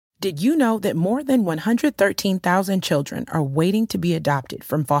Did you know that more than 113,000 children are waiting to be adopted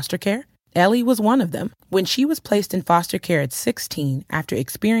from foster care? Ellie was one of them. When she was placed in foster care at 16 after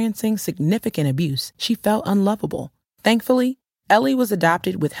experiencing significant abuse, she felt unlovable. Thankfully, Ellie was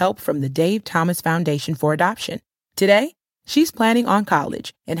adopted with help from the Dave Thomas Foundation for Adoption. Today, she's planning on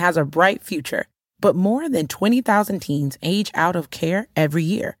college and has a bright future. But more than 20,000 teens age out of care every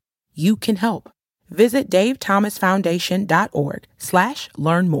year. You can help. Visit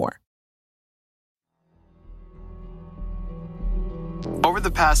davethomasfoundation.org/learn more. Over the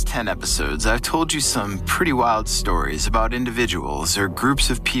past 10 episodes, I've told you some pretty wild stories about individuals or groups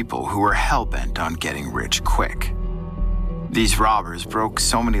of people who were hell-bent on getting rich quick. These robbers broke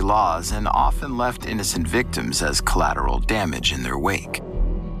so many laws and often left innocent victims as collateral damage in their wake.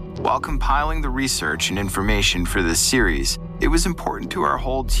 While compiling the research and information for this series, it was important to our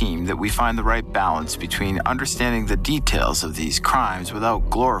whole team that we find the right balance between understanding the details of these crimes without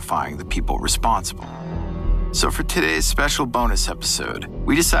glorifying the people responsible. So for today's special bonus episode,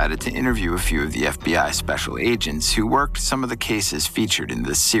 we decided to interview a few of the FBI special agents who worked some of the cases featured in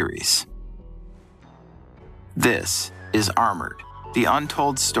this series. This is Armored, the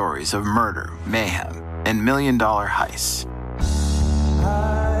untold stories of murder, mayhem, and million-dollar heists.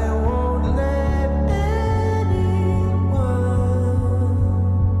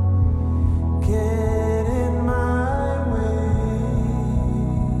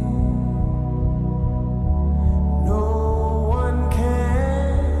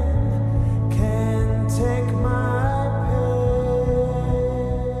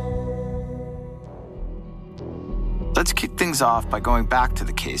 Let's kick things off by going back to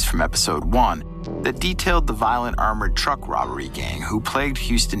the case from episode 1 that detailed the violent armored truck robbery gang who plagued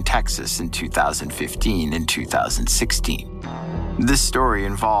Houston, Texas in 2015 and 2016. This story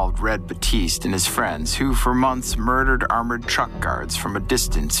involved Red Batiste and his friends who for months murdered armored truck guards from a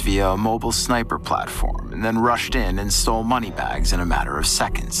distance via a mobile sniper platform and then rushed in and stole money bags in a matter of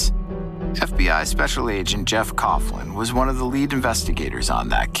seconds. FBI Special Agent Jeff Coughlin was one of the lead investigators on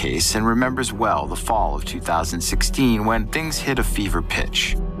that case and remembers well the fall of 2016 when things hit a fever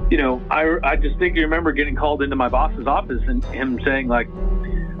pitch. You know, I distinctly remember getting called into my boss's office and him saying, like,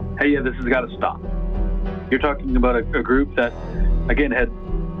 hey, yeah, this has got to stop. You're talking about a group that, again, had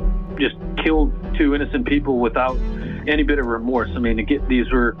just killed two innocent people without any bit of remorse. I mean,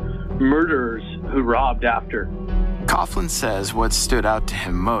 these were murderers who robbed after. Coughlin says what stood out to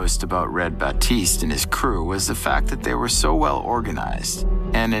him most about Red Batiste and his crew was the fact that they were so well organized,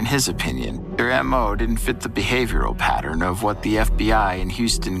 and in his opinion, their MO didn't fit the behavioral pattern of what the FBI in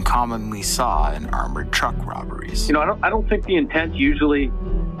Houston commonly saw in armored truck robberies. You know, I don't think the intent usually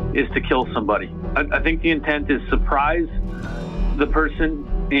is to kill somebody. I think the intent is surprise the person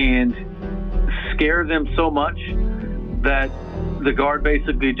and scare them so much that the guard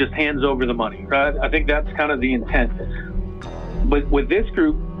basically just hands over the money, right? I think that's kind of the intent. But with this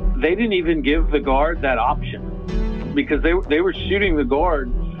group, they didn't even give the guard that option because they were shooting the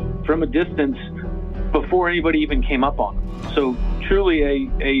guard from a distance before anybody even came up on them. So truly a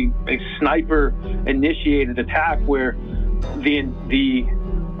sniper initiated attack where the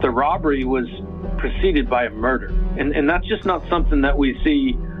robbery was preceded by a murder. And that's just not something that we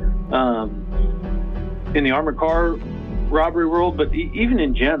see in the armored car robbery world, but even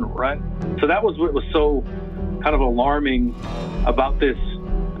in general, right? So that was what was so kind of alarming about this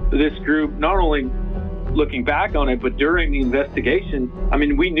group, not only looking back on it, but during the investigation. I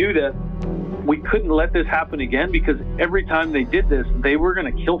mean, we knew that we couldn't let this happen again because every time they did this, they were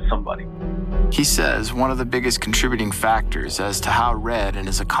going to kill somebody. He says one of the biggest contributing factors as to how Red and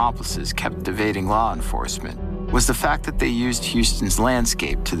his accomplices kept evading law enforcement was the fact that they used Houston's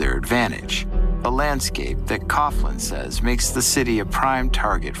landscape to their advantage. A landscape that Coughlin says makes the city a prime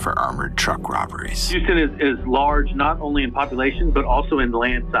target for armored truck robberies. Houston is large, not only in population, but also in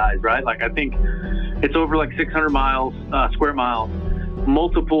land size, right? Like, I think it's over like 600 square miles,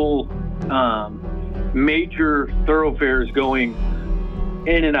 multiple major thoroughfares going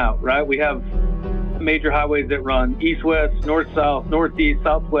in and out, right? We have major highways that run east-west, north-south, northeast,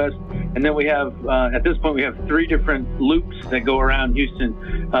 southwest, and then we have, at this point, we have 3 different loops that go around Houston.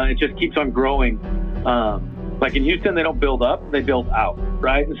 It just keeps on growing. Like in Houston, they don't build up, they build out,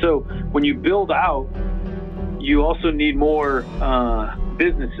 right? And so when you build out, you also need more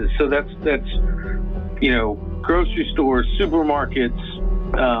businesses. So that's you know, grocery stores, supermarkets,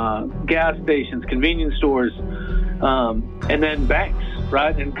 gas stations, convenience stores, and then banks,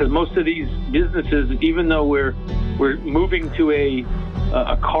 right? And because most of these businesses, even though we're moving to a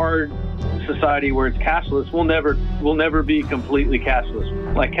card society where it's cashless, we'll never be completely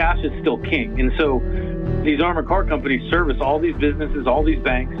cashless. Like, cash is still king. And so these armored car companies service all these businesses, all these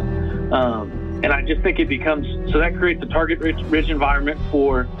banks. And I just think it becomes, so that creates a target-rich environment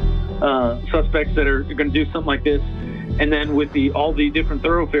for suspects that are going to do something like this. And then with all the different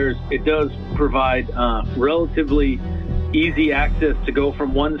thoroughfares, it does provide relatively easy access to go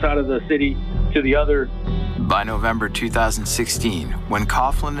from one side of the city to the other. By November 2016, when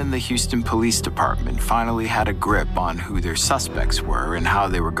Coughlin and the Houston Police Department finally had a grip on who their suspects were and how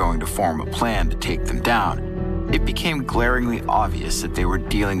they were going to form a plan to take them down, it became glaringly obvious that they were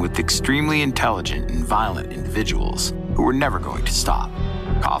dealing with extremely intelligent and violent individuals who were never going to stop.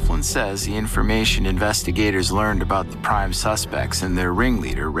 Coughlin says the information investigators learned about the prime suspects and their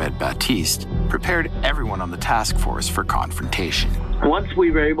ringleader, Red Batiste, prepared everyone on the task force for confrontation. Once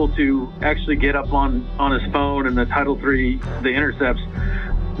we were able to actually get up on his phone and the Title III, the intercepts,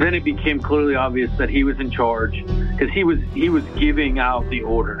 then it became clearly obvious that he was in charge, because he was giving out the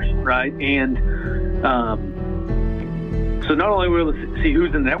orders, right? And so not only were we able to see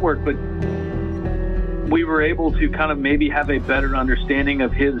who's in the network, but we were able to kind of maybe have a better understanding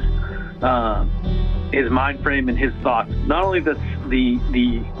of his mind frame and his thoughts. Not only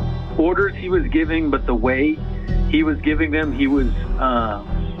the orders he was giving, but the way he was giving them. He was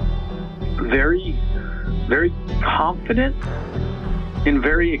very, very confident and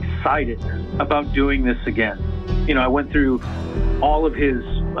very excited about doing this again. You know, I went through all of his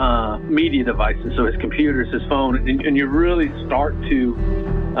media devices, so his computers, his phone, and you really start to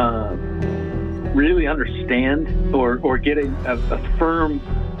really understand or get a firm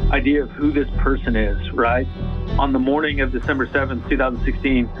idea of who this person is, right? On the morning of December 7th,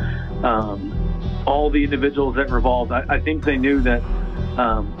 2016, all the individuals that were involved, I think they knew that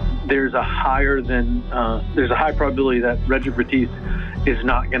there's a high probability that Red Batiste is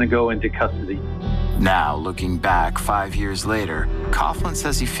not going to go into custody. Now, looking back 5 years later, Coughlin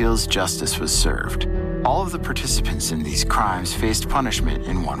says he feels justice was served. All of the participants in these crimes faced punishment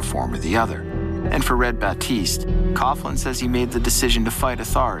in one form or the other. And for Red Batiste, Coughlin says he made the decision to fight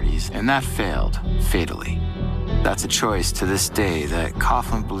authorities, and that failed fatally. That's a choice to this day that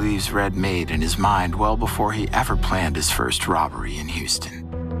Coughlin believes Red made in his mind well before he ever planned his first robbery in Houston.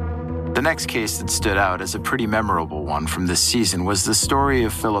 The next case that stood out as a pretty memorable one from this season was the story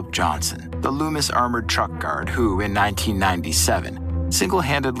of Philip Johnson, the Loomis armored truck guard who, in 1997,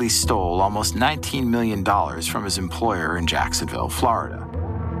 single-handedly stole almost $19 million from his employer in Jacksonville, Florida.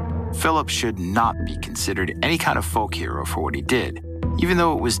 Philip should not be considered any kind of folk hero for what he did, even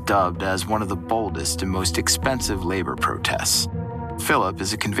though it was dubbed as one of the boldest and most expensive labor protests. Philip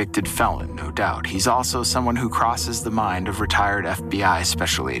is a convicted felon, no doubt. He's also someone who crosses the mind of retired FBI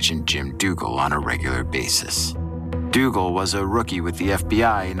Special Agent Jim Dougal on a regular basis. Dougal was a rookie with the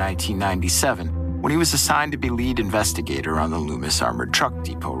FBI in 1997 when he was assigned to be lead investigator on the Loomis armored truck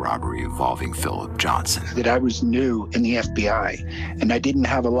depot robbery involving Philip Johnson. That I was new in the FBI, and I didn't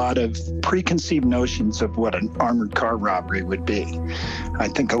have a lot of preconceived notions of what an armored car robbery would be. I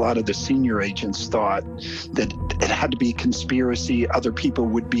think a lot of the senior agents thought that it had to be a conspiracy, other people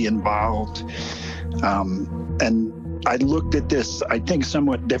would be involved. And I looked at this, I think,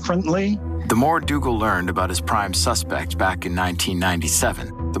 somewhat differently. The more Dougal learned about his prime suspect back in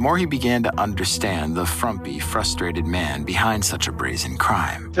 1997, the more he began to understand the frumpy, frustrated man behind such a brazen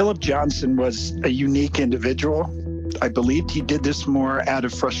crime. Philip Johnson was a unique individual. I believed he did this more out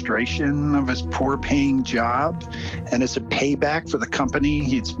of frustration of his poor-paying job and as a payback for the company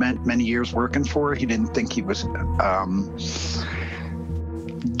he'd spent many years working for. He didn't think he was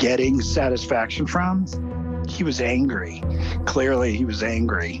getting satisfaction from. He was angry. Clearly, he was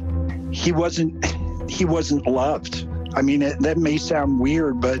angry. He wasn't loved. I mean, that may sound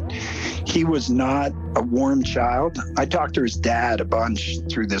weird, but he was not a warm child. I talked to his dad a bunch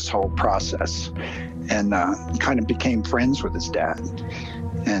through this whole process and kind of became friends with his dad.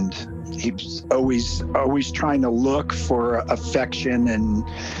 And he was always trying to look for affection and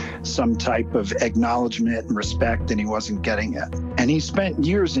some type of acknowledgement and respect, and he wasn't getting it. And he spent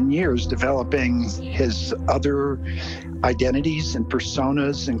years and years developing his other identities and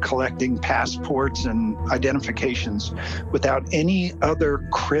personas and collecting passports and identifications without any other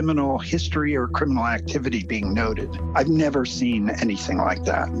criminal history or criminal activity being noted. I've never seen anything like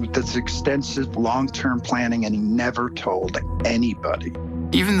that. That's extensive long-term planning, and he never told anybody.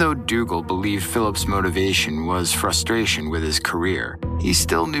 Even though Dougal believed Philip's motivation was frustration with his career, he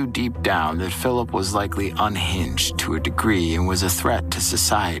still knew deep down that Philip was likely unhinged to a degree and was a threat to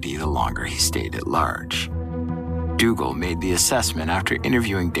society the longer he stayed at large. Dougal made the assessment after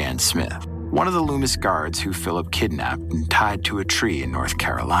interviewing Dan Smith, one of the Loomis guards who Philip kidnapped and tied to a tree in North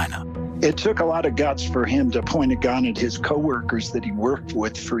Carolina. It took a lot of guts for him to point a gun at his coworkers that he worked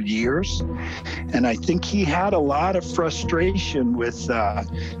with for years. And I think he had a lot of frustration with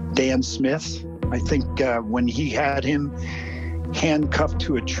Dan Smith. I think when he had him handcuffed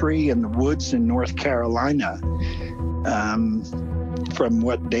to a tree in the woods in North Carolina, from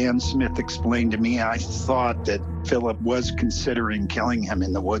what Dan Smith explained to me, I thought that Philip was considering killing him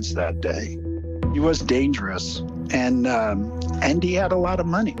in the woods that day. He was dangerous, and he had a lot of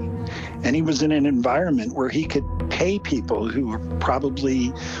money. And he was in an environment where he could pay people who were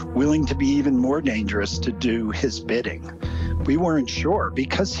probably willing to be even more dangerous to do his bidding. We weren't sure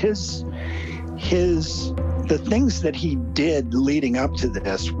because the things that he did leading up to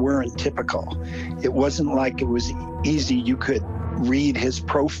this weren't typical. It wasn't like it was easy. You could read his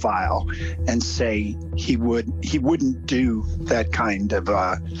profile and say he wouldn't do that kind of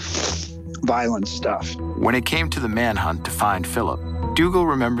violent stuff. When it came to the manhunt to find Philip, Dougal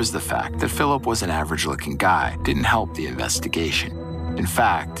remembers the fact that Philip was an average-looking guy didn't help the investigation. In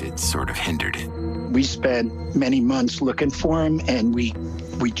fact, it sort of hindered it. We spent many months looking for him, and we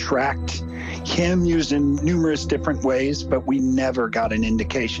tracked him using numerous different ways, but we never got an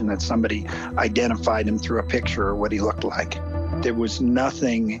indication that somebody identified him through a picture or what he looked like. There was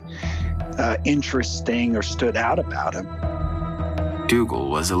nothing interesting or stood out about him. Dougal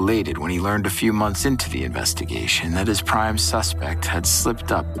was elated when he learned a few months into the investigation that his prime suspect had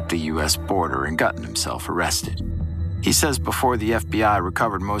slipped up at the U.S. border and gotten himself arrested. He says before the FBI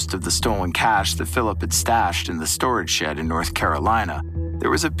recovered most of the stolen cash that Philip had stashed in the storage shed in North Carolina, there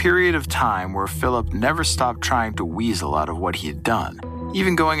was a period of time where Philip never stopped trying to weasel out of what he had done,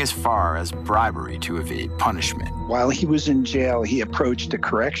 even going as far as bribery to evade punishment. While he was in jail, he approached a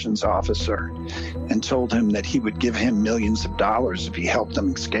corrections officer and told him that he would give him millions of dollars if he helped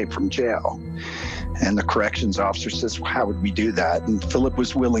him escape from jail. And the corrections officer says, well, how would we do that? And Philip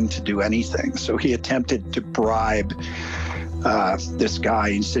was willing to do anything. So he attempted to bribe this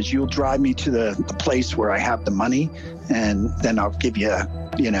guy. He says, you'll drive me to the place where I have the money, and then I'll give you,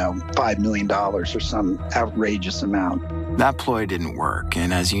 $5 million or some outrageous amount. That ploy didn't work,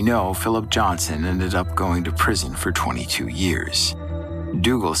 and as you know, Philip Johnson ended up going to prison for 22 years.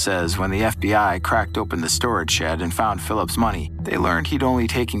 Dougal says when the FBI cracked open the storage shed and found Philip's money, they learned he'd only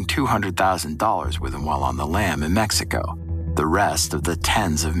taken $200,000 with him while on the lam in Mexico. The rest of the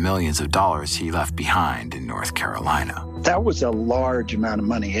tens of millions of dollars he left behind in North Carolina. That was a large amount of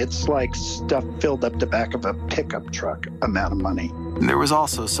money. It's like stuff filled up the back of a pickup truck amount of money. And there was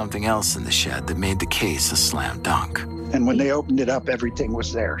also something else in the shed that made the case a slam dunk. And when they opened it up, everything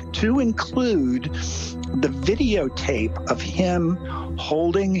was there. To include the videotape of him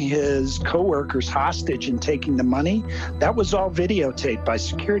holding his coworkers hostage and taking the money, that was all videotaped by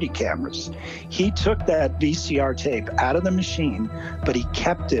security cameras. He took that VCR tape out of the machine, but he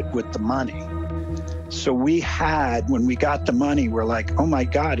kept it with the money. So when we got the money, we're like, oh my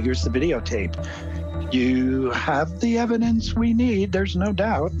God, here's the videotape. You have the evidence we need, there's no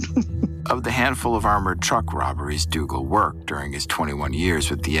doubt. Of the handful of armored truck robberies Dougal worked during his 21 years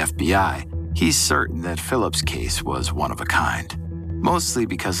with the FBI, he's certain that Philip's case was one of a kind, mostly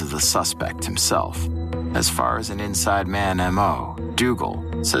because of the suspect himself. As far as an inside man MO, Dougal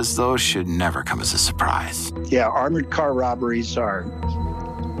says those should never come as a surprise. Yeah, armored car robberies are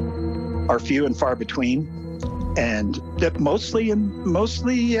few and far between, and mostly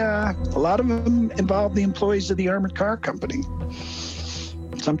a lot of them involve the employees of the armored car company.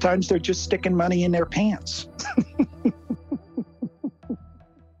 Sometimes they're just sticking money in their pants.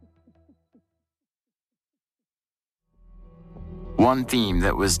 One theme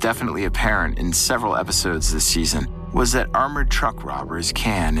that was definitely apparent in several episodes this season was that armored truck robbers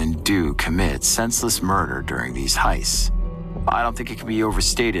can and do commit senseless murder during these heists. I don't think it can be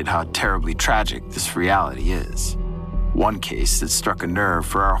overstated how terribly tragic this reality is. One case that struck a nerve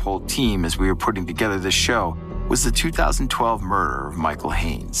for our whole team as we were putting together this show was the 2012 murder of Michael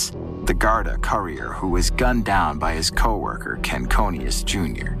Haynes, the Garda courier who was gunned down by his co-worker, Ken Conius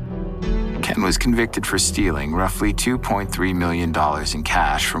Jr. Ken was convicted for stealing roughly $2.3 million in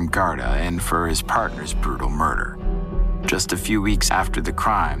cash from Garda and for his partner's brutal murder. Just a few weeks after the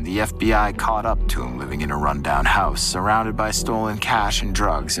crime, the FBI caught up to him living in a rundown house surrounded by stolen cash and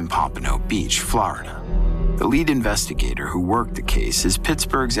drugs in Pompano Beach, Florida. The lead investigator who worked the case is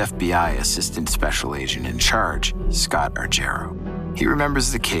Pittsburgh's FBI Assistant Special Agent in charge, Scott Argero. He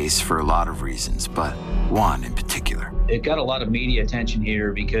remembers the case for a lot of reasons, but one in particular. It got a lot of media attention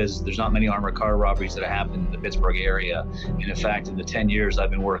here because there's not many armored car robberies that have happened in the Pittsburgh area. And in fact, in the 10 years I've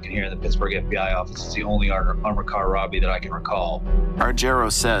been working here in the Pittsburgh FBI office, it's the only armored car robbery that I can recall.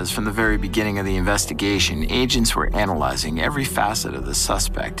 Argero says from the very beginning of the investigation, agents were analyzing every facet of the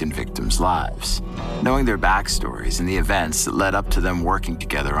suspect and victims' lives. Knowing their backstories and the events that led up to them working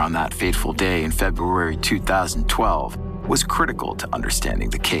together on that fateful day in February 2012 was critical to understanding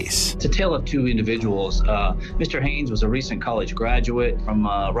the case. It's a tale of two individuals. Mr. Haynes was a recent college graduate from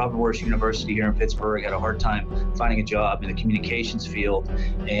Robert Morris University here in Pittsburgh, had a hard time finding a job in the communications field,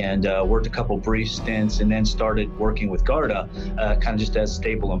 and worked a couple brief stints and then started working with Garda, kind of just as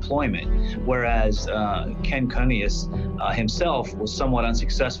stable employment. Whereas Ken Conius himself was somewhat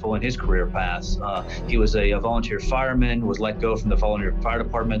unsuccessful in his career path. He was a volunteer fireman, was let go from the volunteer fire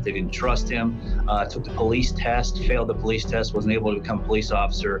department. They didn't trust him, took the police test, failed the police test, wasn't able to become a police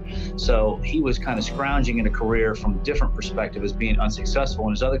officer. So he was kind of scrounging in a career from a different perspective as being unsuccessful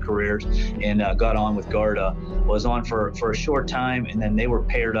in his other careers, and got on with Garda, was on for a short time, and then they were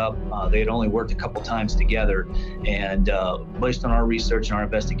paired up. They had only worked a couple times together, and based on our research and our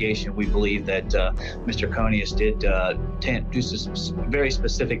investigation, we believe that Mr. Conius did do some very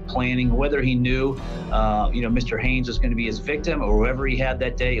specific planning. Whether he knew, Mr. Haynes was going to be his victim or whoever he had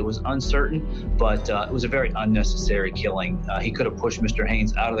that day, it was uncertain, but it was a very unnecessary killing. He could have pushed Mr.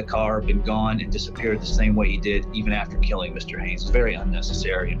 Haynes out of the car, been gone, and disappeared the same way he did even after killing Mr. Haynes. Very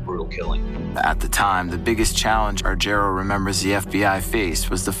unnecessary and brutal killing. At the time, the biggest challenge Argero remembers the FBI faced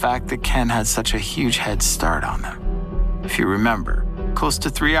was the fact that Ken had such a huge head start on them. If you remember, close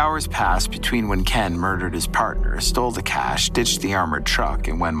to 3 hours passed between when Ken murdered his partner, stole the cash, ditched the armored truck,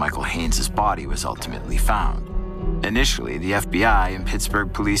 and when Michael Haynes' body was ultimately found. Initially, the FBI and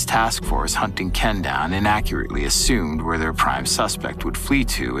Pittsburgh Police Task Force hunting Ken down inaccurately assumed where their prime suspect would flee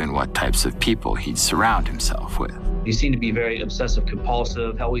to and what types of people he'd surround himself with. He seemed to be very obsessive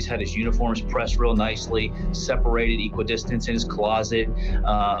compulsive, always had his uniforms pressed real nicely, separated equidistance in his closet,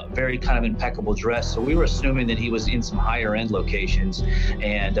 very kind of impeccable dress. So we were assuming that he was in some higher end locations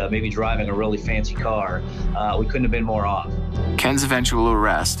and maybe driving a really fancy car. We couldn't have been more off. Ken's eventual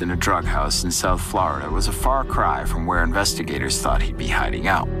arrest in a drug house in South Florida was a far cry from where investigators thought he'd be hiding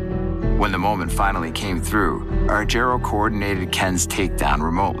out. When the moment finally came through, Argero coordinated Ken's takedown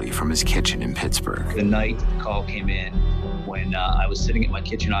remotely from his kitchen in Pittsburgh. The night the call came in, when I was sitting at my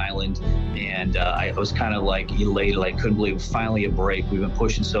kitchen island, and I was kind of like elated, like couldn't believe finally a break. We've been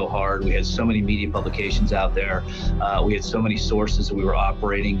pushing so hard. We had so many media publications out there. We had so many sources that we were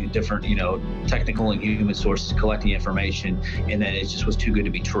operating, different, technical and human sources collecting information, and then it just was too good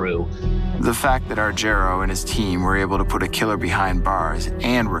to be true. The fact that Argero and his team were able to put a killer behind bars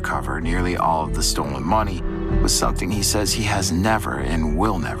and recover nearly all of the stolen money was something he says he has never and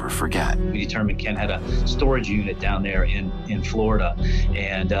will never forget. We determined Ken had a storage unit down there in Florida,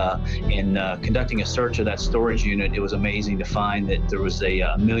 and in conducting a search of that storage unit, it was amazing to find that there was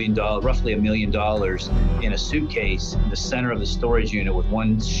roughly $1 million in a suitcase in the center of the storage unit with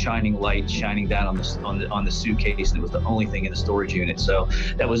one shining light shining down on the suitcase, and it was the only thing in the storage unit. So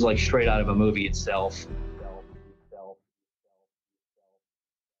that was like straight out of a movie itself.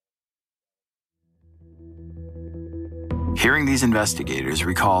 Hearing these investigators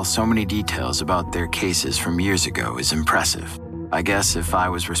recall so many details about their cases from years ago is impressive. I guess if I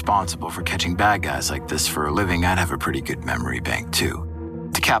was responsible for catching bad guys like this for a living, I'd have a pretty good memory bank too.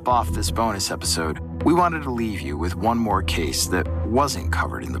 To cap off this bonus episode, we wanted to leave you with one more case that wasn't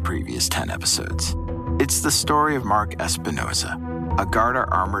covered in the previous 10 episodes. It's the story of Mark Espinoza, a Garda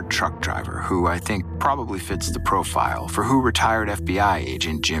armored truck driver who I think probably fits the profile for who retired FBI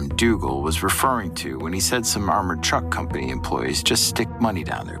agent Jim Dougal was referring to when he said some armored truck company employees just stick money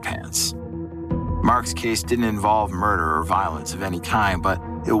down their pants. Mark's case didn't involve murder or violence of any kind, but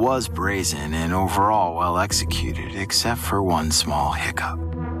it was brazen and overall well executed, except for one small hiccup.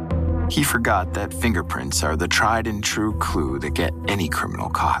 He forgot that fingerprints are the tried and true clue that get any criminal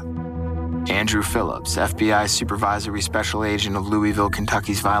caught. Andrew Phillips, FBI Supervisory Special Agent of Louisville,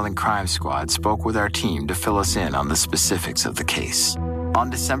 Kentucky's Violent Crime Squad, spoke with our team to fill us in on the specifics of the case. On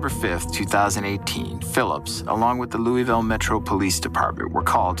December 5th, 2018, Phillips, along with the Louisville Metro Police Department, were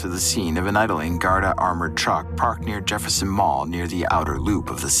called to the scene of an idling Garda armored truck parked near Jefferson Mall near the outer loop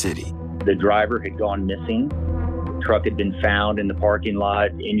of the city. The driver had gone missing. The truck had been found in the parking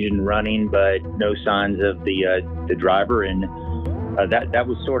lot, engine running, but no signs of the driver, and that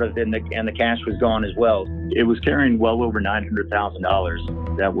was sort of, and the cash was gone as well. It was carrying well over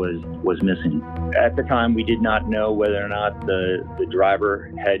 $900,000 that was missing. At the time, we did not know whether or not the driver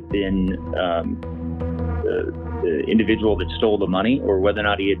had been the individual that stole the money or whether or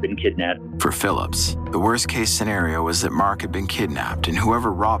not he had been kidnapped. For Phillips, the worst-case scenario was that Mark had been kidnapped and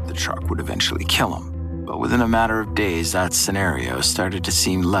whoever robbed the truck would eventually kill him. But within a matter of days, that scenario started to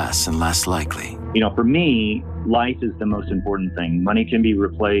seem less and less likely. For me, life is the most important thing. Money can be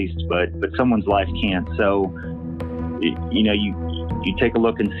replaced, but someone's life can't. So, you take a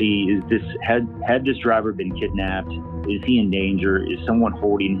look and see, had this driver been kidnapped? Is he in danger? Is someone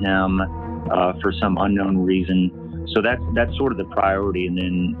holding him for some unknown reason? So that's sort of the priority. And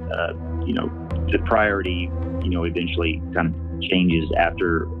then, the priority, eventually kind of changes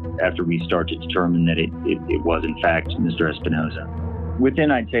after we start to determine that it was in fact Mr. Espinoza.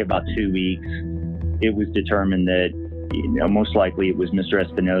 Within, I'd say, about 2 weeks, it was determined that most likely it was Mr.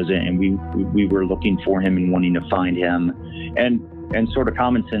 Espinoza, and we were looking for him and wanting to find him. And sort of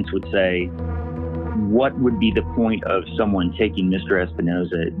common sense would say, what would be the point of someone taking Mr.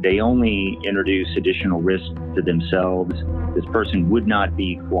 Espinoza? They only introduce additional risk to themselves. This person would not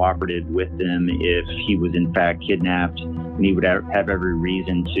be cooperative with them if he was in fact kidnapped, and he would have every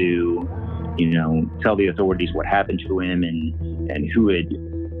reason to, tell the authorities what happened to him and who had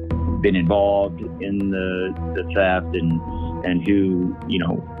been involved in the theft and who,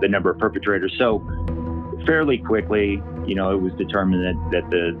 the number of perpetrators. So fairly quickly, it was determined that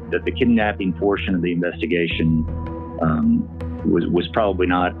the kidnapping portion of the investigation was probably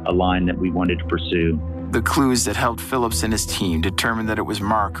not a line that we wanted to pursue. The clues that helped Phillips and his team determine that it was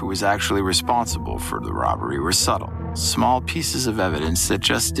Mark who was actually responsible for the robbery were subtle. Small pieces of evidence that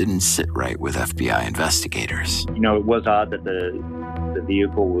just didn't sit right with FBI investigators. It was odd that the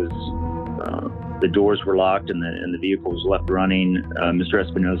vehicle was, the doors were locked and the vehicle was left running. Mr.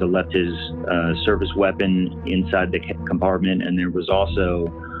 Espinoza left his service weapon inside the compartment, and there was also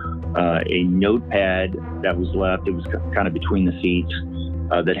a notepad that was left. It was kind of between the seats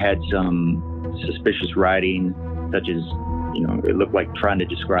that had some suspicious writing, such as, it looked like trying to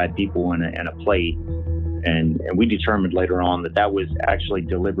describe people in a plate. And we determined later on that was actually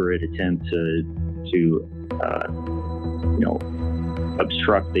deliberate attempt to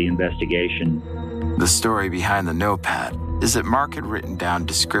obstruct the investigation. The story behind the notepad is that Mark had written down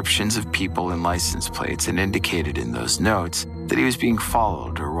descriptions of people and license plates and indicated in those notes that he was being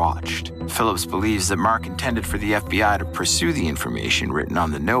followed or watched. Phillips believes that Mark intended for the FBI to pursue the information written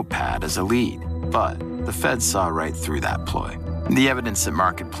on the notepad as a lead, but the feds saw right through that ploy. The evidence that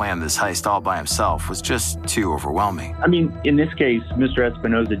Mark had planned this heist all by himself was just too overwhelming. In this case, Mr.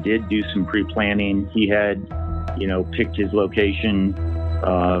 Espinoza did do some pre-planning. He had, picked his location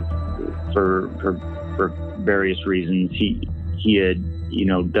for various reasons. He had,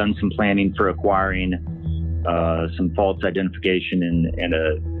 done some planning for acquiring some false identification and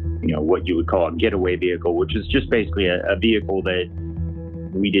a, what you would call a getaway vehicle, which is just basically a vehicle that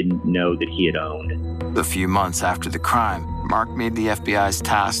we didn't know that he had owned. A few months after the crime, Mark made the FBI's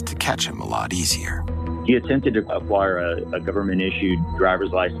task to catch him a lot easier. He attempted to acquire a government-issued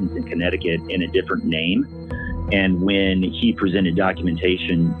driver's license in Connecticut in a different name. And when he presented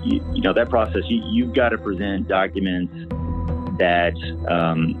documentation, that process, you've got to present documents that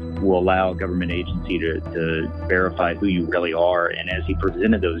will allow a government agency to verify who you really are. And as he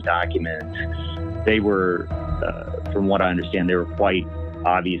presented those documents, they were, from what I understand, they were quite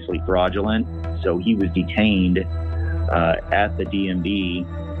obviously fraudulent. So he was detained at the DMV.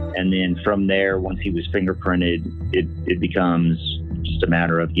 And then from there, once he was fingerprinted, it becomes just a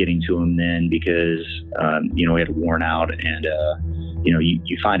matter of getting to him then because, he had a warrant out and,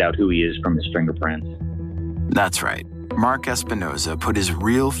 you find out who he is from his fingerprints. That's right. Mark Espinoza put his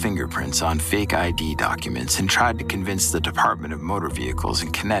real fingerprints on fake ID documents and tried to convince the Department of Motor Vehicles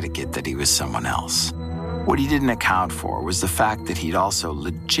in Connecticut that he was someone else. What he didn't account for was the fact that he'd also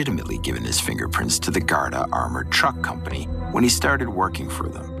legitimately given his fingerprints to the Garda Armored Truck Company when he started working for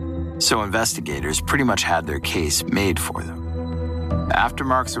them. So investigators pretty much had their case made for them. After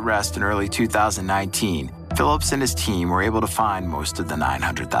Mark's arrest in early 2019, Phillips and his team were able to find most of the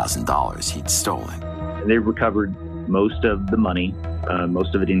 $900,000 he'd stolen. They recovered most of the money,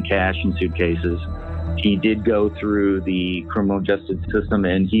 most of it in cash and suitcases. He did go through the criminal justice system,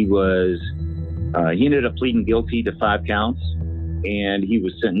 and he ended up pleading guilty to 5 counts, and he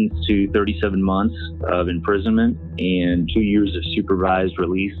was sentenced to 37 months of imprisonment and 2 years of supervised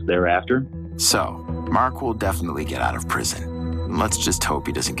release thereafter. So, Mark will definitely get out of prison. Let's just hope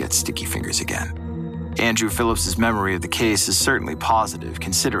he doesn't get sticky fingers again. Andrew Phillips' memory of the case is certainly positive,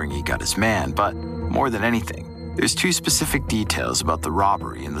 considering he got his man, but more than anything, there's 2 specific details about the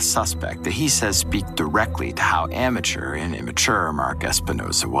robbery and the suspect that he says speak directly to how amateur and immature Mark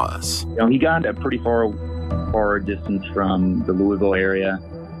Espinoza was. He got a pretty far distance from the Louisville area.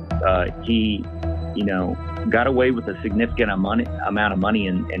 He got away with a significant amount of money,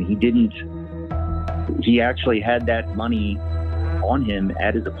 and he actually had that money on him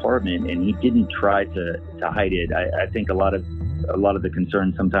at his apartment, and he didn't try to hide it. I think a lot of the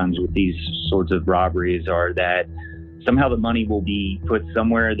concern sometimes with these sorts of robberies are that somehow the money will be put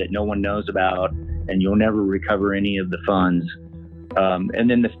somewhere that no one knows about, and you'll never recover any of the funds. And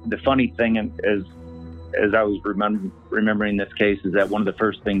then the funny thing, as I was remembering this case, is that one of the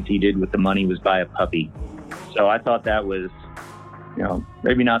first things he did with the money was buy a puppy. So I thought that was,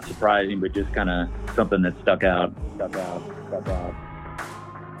 maybe not surprising, but just kind of something that stuck out.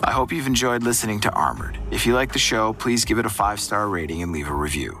 I hope you've enjoyed listening to Armored. If you like the show, please give it a 5-star rating and leave a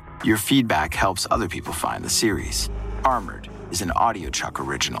review. Your feedback helps other people find the series. Armored is an AudioChuck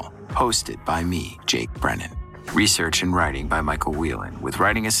original, hosted by me, Jake Brennan. Research and writing by Michael Whelan, with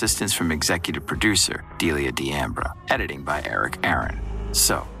writing assistance from executive producer Delia D'Ambra. Editing by Eric Aaron.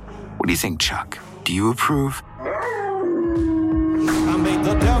 So, what do you think, Chuck? Do you approve? I made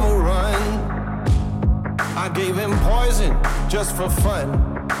the devil run. I gave him poison just for fun.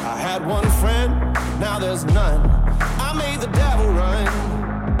 I had one friend, now there's none. I made the devil run.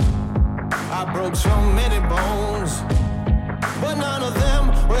 I broke so many bones.